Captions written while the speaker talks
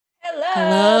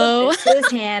Hello, Hello, this is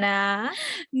Hannah.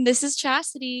 this is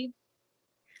Chastity.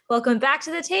 Welcome back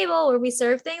to the table where we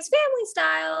serve things family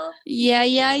style. Yeah,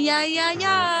 yeah, yeah, yeah,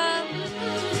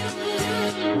 yeah.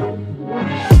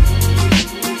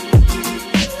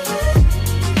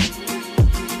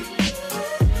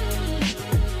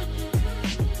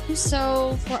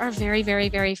 So, for our very, very,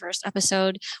 very first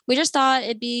episode, we just thought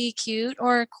it'd be cute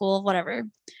or cool, whatever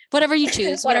you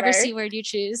choose, whatever Whatever. C word you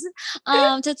choose,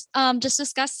 to just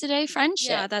discuss today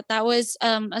friendship. Yeah, that was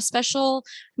a special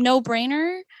no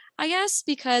brainer, I guess,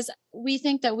 because we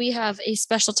think that we have a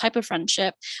special type of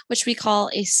friendship, which we call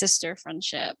a sister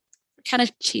friendship. Kind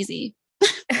of cheesy.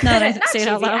 Now that I Not say it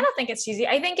out cheesy. I loud. don't think it's cheesy.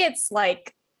 I think it's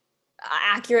like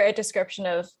accurate description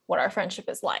of what our friendship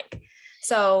is like.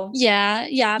 So Yeah,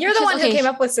 yeah, you're the because one who okay, came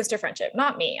up with sister friendship,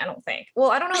 not me, I don't think. Well,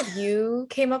 I don't know if you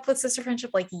came up with sister friendship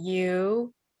like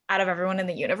you out of everyone in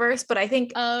the universe, but I think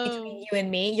between oh, you and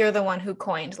me, you're the one who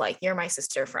coined like you're my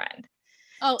sister friend.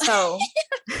 oh, So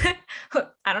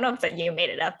I don't know if that you made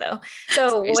it up though. So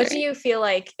sorry, what do sorry. you feel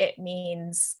like it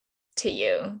means to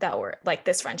you that we're like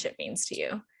this friendship means to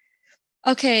you?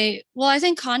 Okay, well, I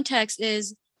think context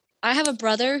is I have a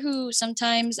brother who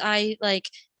sometimes I like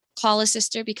call a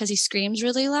sister because he screams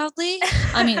really loudly.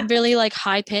 I mean, really like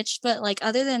high pitched, but like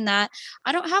other than that,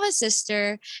 I don't have a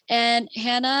sister. And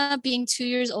Hannah, being 2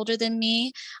 years older than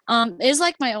me, is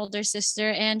like my older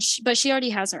sister, and but she already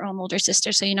has her own older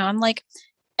sister. So I'm like,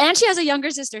 and she has a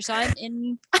younger sister, so I'm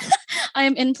in, I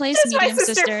am in place Just my medium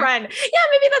sister sister. friend. Yeah,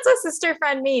 maybe that's what sister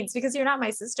friend means because you're not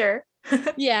my sister.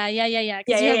 Yeah, yeah, yeah, yeah. Yeah,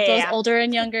 Because you yeah, have both yeah, older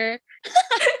and younger.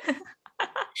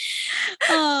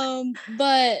 yeah.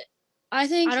 But I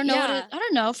think, I don't know what it I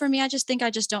don't know. For me, I just think I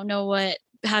just don't know what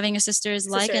having a sister is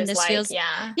like. sister And is this like. feels,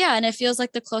 Yeah. yeah, and it feels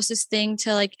like the closest thing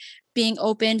to like being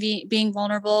open, being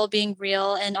vulnerable, being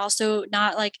real, and also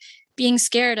not like being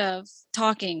scared of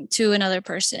talking to another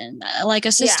person, like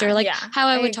a sister, Yeah, like yeah. how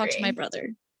I I would talk to my agree. brother,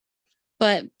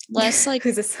 but less like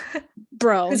Who's this?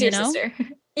 bro, Who's you your know? sister?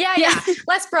 Yeah, Yeah. yeah.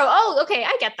 Less bro. Oh, okay.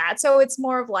 I get that. So it's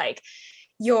more of like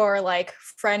your like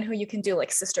friend who you can do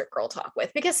like sister girl talk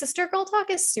with because sister girl talk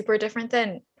is super different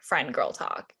than friend girl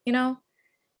talk, you know?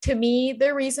 To me,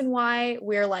 the reason why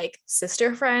we're like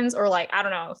sister friends, or like, I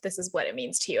don't know if this is what it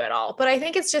means to you at all, but I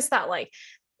think it's just that like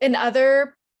in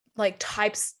other like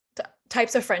types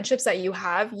of friendships that you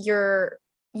have,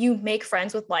 you make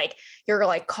friends with like your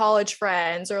like college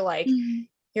friends or like Mhm.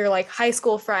 your like high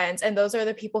school friends, and those are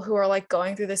the people who are like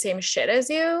going through the same shit as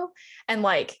you, and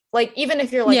like even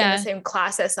if you're like in the Yeah. same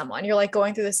class as someone, you're like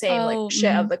going through the same like Oh,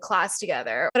 shit of the class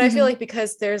together. But I feel mhm. like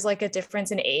because there's like a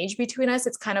difference in age between us,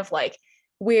 it's kind of like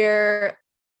we're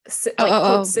Oh, like oh,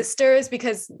 quote oh. sisters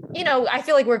because I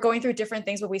feel like we're going through different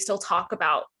things but we still talk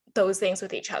about those things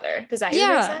with each other. Does that even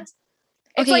make Yeah. sense?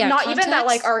 It's Okay, like yeah, not even that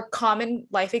like context. our common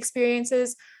life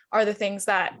experiences are the things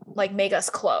that like make us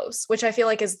close, which I feel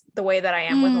like is the way that I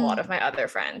am with a lot Mm. of my other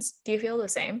friends. Do you feel the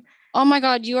same? Oh my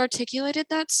God, you articulated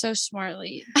that so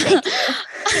smartly. Thank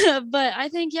you. But I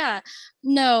think, yeah,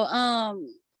 no,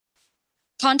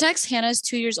 context, Hannah's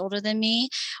 2 years older than me.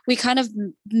 We kind of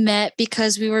met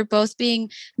because we were both being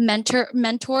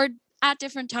mentored at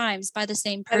different times by the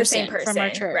same By the same person from our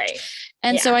person, church. right?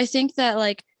 And so Yeah. I think that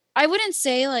like I wouldn't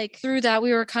say like through that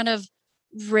we were kind of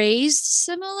raised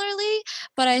similarly,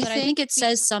 but I think it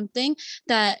says something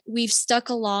that we've stuck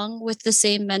along with the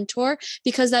same mentor,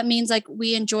 because that means like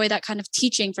we enjoy that kind of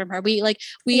teaching from her. We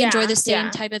enjoy the Yeah, same yeah.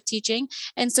 type of teaching.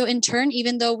 And so in turn,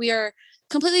 even though we are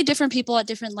completely different people at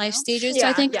different life stages, so I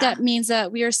Yeah, think that yeah. means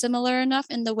that we are similar enough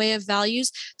in the way of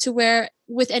values to where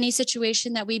with any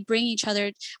situation that we bring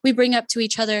up to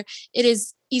each other, it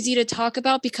is easy to talk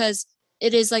about because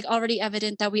it is like already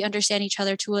evident that we understand each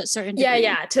other to a certain Yeah, degree.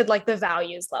 yeah, to like the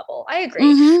values level. I agree.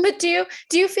 Mm-hmm. But do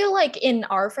you feel like in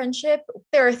our friendship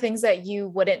there are things that you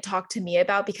wouldn't talk to me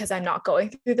about because I'm not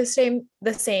going through the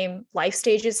same life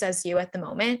stages as you at the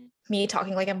moment? Me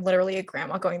talking like I'm literally a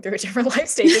grandma going through a different life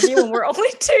stage as you when we're only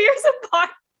 2 years apart.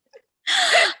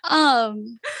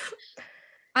 um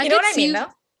I You know could what I mean see, though?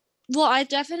 well, I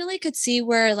definitely could see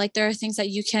where like there are things that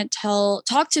you can't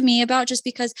talk to me about, just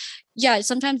because yeah,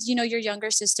 sometimes your younger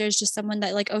sister is just someone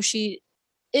that like, oh, she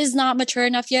is not mature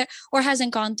enough yet or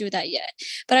hasn't gone through that yet.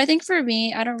 But I think for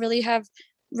me, I don't really have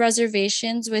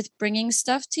reservations with bringing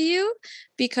stuff to you,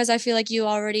 because I feel like you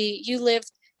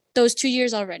lived those 2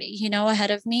 years already,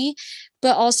 ahead of me.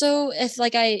 But also, if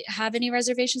like I have any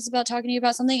reservations about talking to you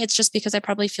about something, it's just because I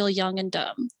probably feel young and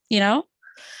dumb. No,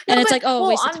 And it's but like, oh, a well,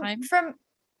 waste of on time.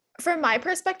 from my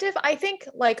perspective, I think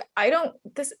like I don't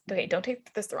this okay, don't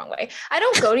take this the wrong way. I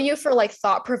don't go to you for like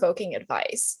thought-provoking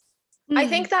advice. I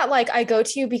think that like I go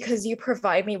to you because you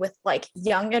provide me with like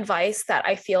young advice that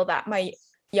I feel that my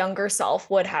younger self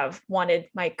would have wanted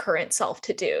my current self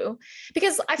to do.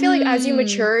 Because I feel like as you Mm.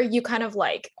 mature, you kind of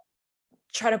like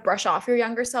try to brush off your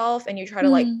younger self and you try to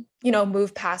like, Mm.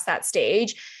 move past that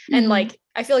stage. And Mm. like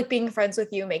I feel like being friends with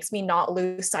you makes me not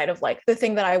lose sight of like the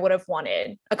thing that I would have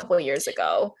wanted a couple of years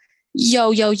ago.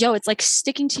 Yo, yo, yo. It's like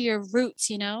sticking to your roots,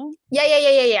 you know? Yeah, yeah, yeah,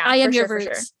 yeah, yeah. I For am your sure, for sure.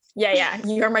 roots. Yeah, yeah.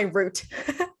 You're my root.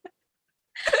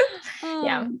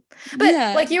 Yeah. But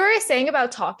Yeah. like you were saying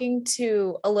about talking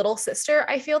to a little sister,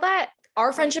 I feel that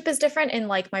our friendship is different in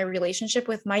like my relationship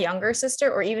with my younger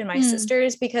sister or even my Mm.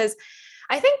 sisters because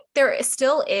I think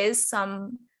still is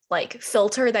some like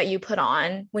filter that you put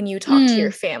on when you talk to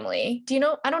your Mm. family. Do you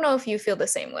know? I don't know if you feel the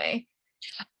same way.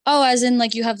 Oh, as in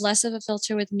like you have less of a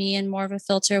filter with me and more of a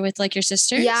filter with like your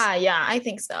sisters? Yeah, yeah, I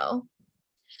think so.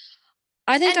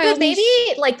 I think And I but only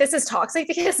maybe like this is toxic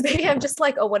because maybe I'm just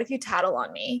like, oh, what if you tattle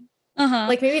on me? uh-huh.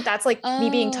 Like maybe that's like me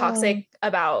being Oh. toxic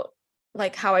about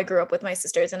like how I grew up with my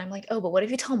sisters and I'm like, oh, but what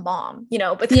if you tell mom,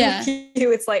 but then with Yeah.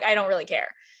 you it's like I don't really care.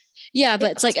 Yeah, but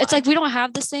Maybe it's that's like why. we don't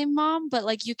have the same mom, but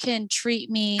like you can treat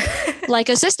me like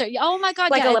a sister. Oh my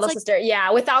God, Like yeah, a it's little like sister, yeah,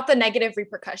 without the negative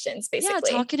repercussions yeah,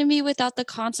 basically. talking to me without the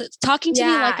concept, talking to me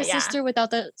like Yeah, a yeah. sister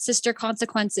without the sister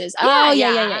consequences. Yeah, Oh,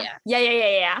 yeah, yeah, yeah, yeah. yeah. Yeah, yeah,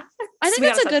 yeah, yeah. I think We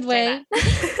gotta that's a stop good saying that.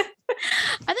 way.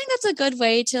 I think that's a good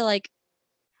way to like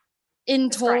in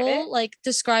Describe it. total like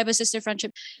describe a sister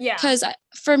friendship Yeah. because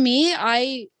for me,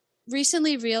 I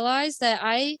recently realized that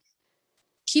I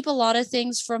keep a lot of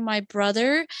things from my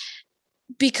brother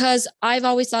because I've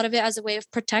always thought of it as a way of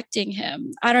protecting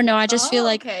him. I don't know. I just feel Oh,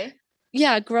 like, okay.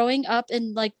 yeah, growing up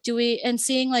and like doing and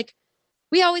seeing like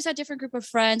we always had different group of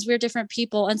friends. We're different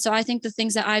people. And so I think the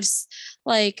things that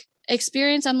like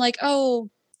experienced, I'm like, oh,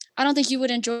 I don't think you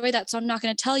would enjoy that. So I'm not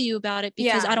going to tell you about it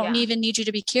because Yeah, I don't yeah. even need you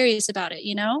to be curious about it,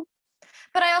 you know?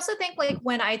 But I also think like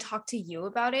when I talk to you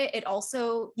about it,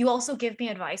 you also give me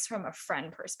advice from a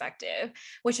friend perspective,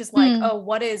 which is like, Mm. oh,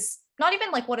 what is not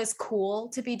even like what is cool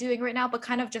to be doing right now, but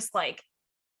kind of just like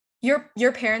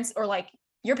your parents or like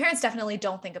your parents definitely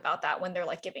don't think about that when they're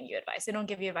like giving you advice. They don't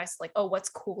give you advice like, oh, what's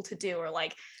cool to do, or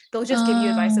like they'll just give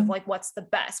you advice of Um, like what's the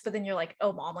best. But then you're like,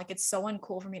 oh mom, like it's so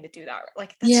uncool for me to do that.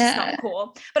 Like that's just not yeah.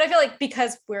 cool. But I feel like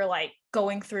because we're like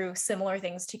going through similar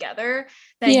things together,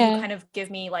 then you Yeah. kind of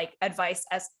give me like advice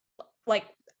as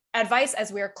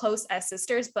we're close as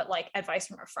sisters, but like advice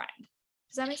from a friend.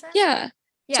 Does that make sense? Yeah.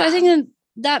 So I think Yeah.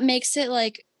 that makes it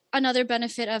like another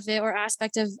benefit of it or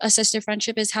aspect of a sister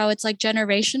friendship is how it's like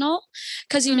generational.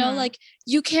 Cause you know, Mm. like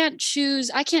I can't choose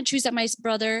that my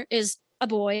brother is a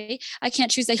boy. I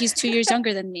can't choose that he's 2 years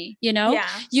younger than me, you know? Yeah.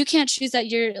 You can't choose that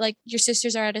your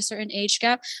sisters are at a certain age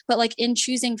gap, but like in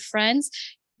choosing friends,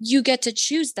 you get to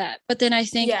choose that. But then I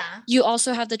think Yeah. you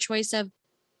also have the choice of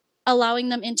allowing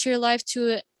them into your life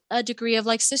to a degree of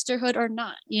like sisterhood or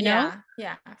not, you know?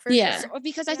 Yeah. Yeah. For Yeah. So, sure.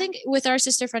 because I Yeah. think with our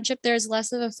sister friendship, there's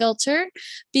less of a filter Mm.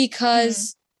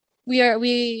 because we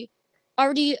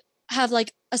already have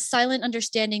like a silent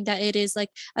understanding that it is like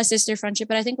a sister friendship.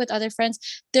 But I think with other friends,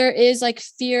 there is like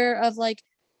fear of like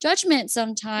judgment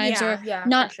sometimes or Yeah. Yeah. For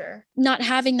not sure. not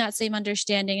having that same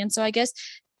understanding. And so I guess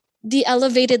the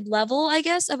elevated level, I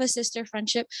guess, of a sister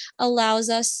friendship allows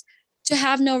us to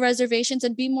have no reservations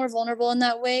and be more vulnerable in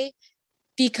that way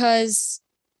because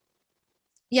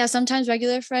yeah, sometimes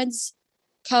regular friends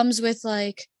comes with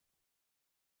like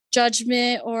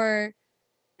judgment or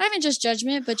not even just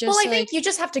judgment, but Well, just I think like, you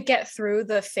just have to get through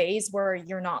the phase where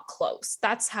you're not close.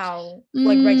 That's how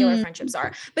like regular mm, friendships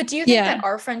are. But do you think yeah, that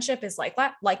our friendship is like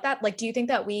that? Like that? Like, do you think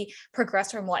that we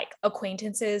progress from like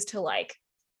acquaintances to like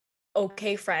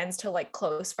okay friends to like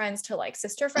close friends to like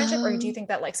sister friendship? Or do you oh, think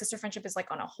that like sister friendship is like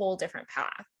on a whole different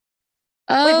path?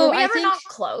 Like, were oh, we I ever think, not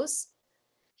close?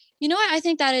 you know what? I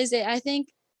think that is it. I think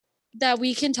that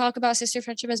we can talk about sister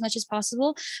friendship as much as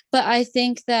possible, but I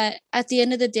think that at the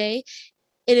end of the day,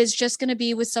 it is just going to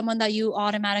be with someone that you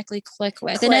automatically click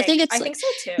with. And I think Click. it's I like, think so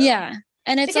too. yeah.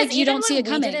 And it's Because like you even don't see when it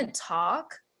we coming. didn't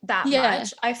talk that Yeah.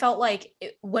 much, I felt like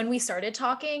when we started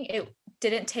talking, it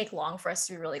didn't take long for us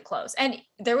to be really close. And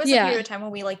there was a Yeah. period of time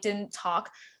when we like didn't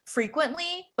talk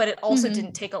frequently, but it also Hmm.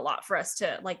 didn't take a lot for us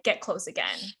to like get close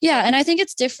again. Yeah, and I think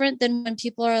it's different than when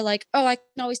people are like, "Oh, I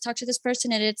can always talk to this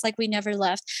person," and it's like we never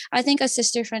left. I think a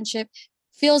sister friendship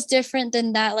feels different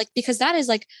than that, like because that is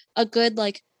like a good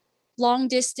like long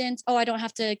distance. Oh, I don't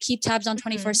have to keep tabs on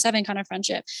Mm-hmm. 24/7 kind of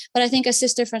friendship. But I think a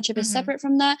sister friendship is Mm-hmm. separate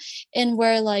from that, and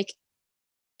where like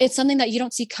it's something that you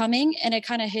don't see coming, and it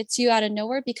kind of hits you out of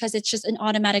nowhere because it's just an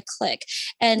automatic click.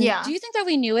 And do Yeah. you think that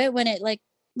we knew it when it like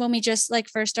when we just like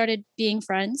first started being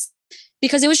friends?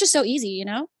 Because it was just so easy, you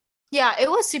know? Yeah, it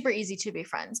was super easy to be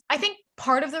friends. I think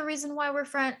part of the reason why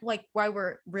why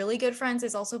we're really good friends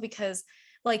is also because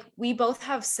like we both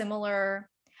have similar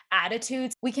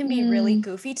attitudes. We can be really Mm,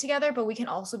 goofy together, but we can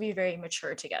also be very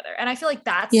mature together. And I feel like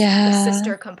that's the yeah.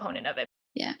 sister component of it.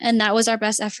 Yeah. And that was our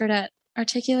best effort at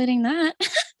articulating that.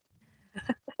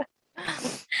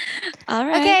 All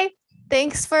right. Okay,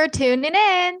 thanks for tuning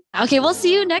in. Okay, we'll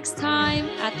see you next time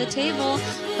at the table.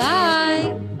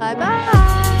 Bye. Bye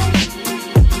bye.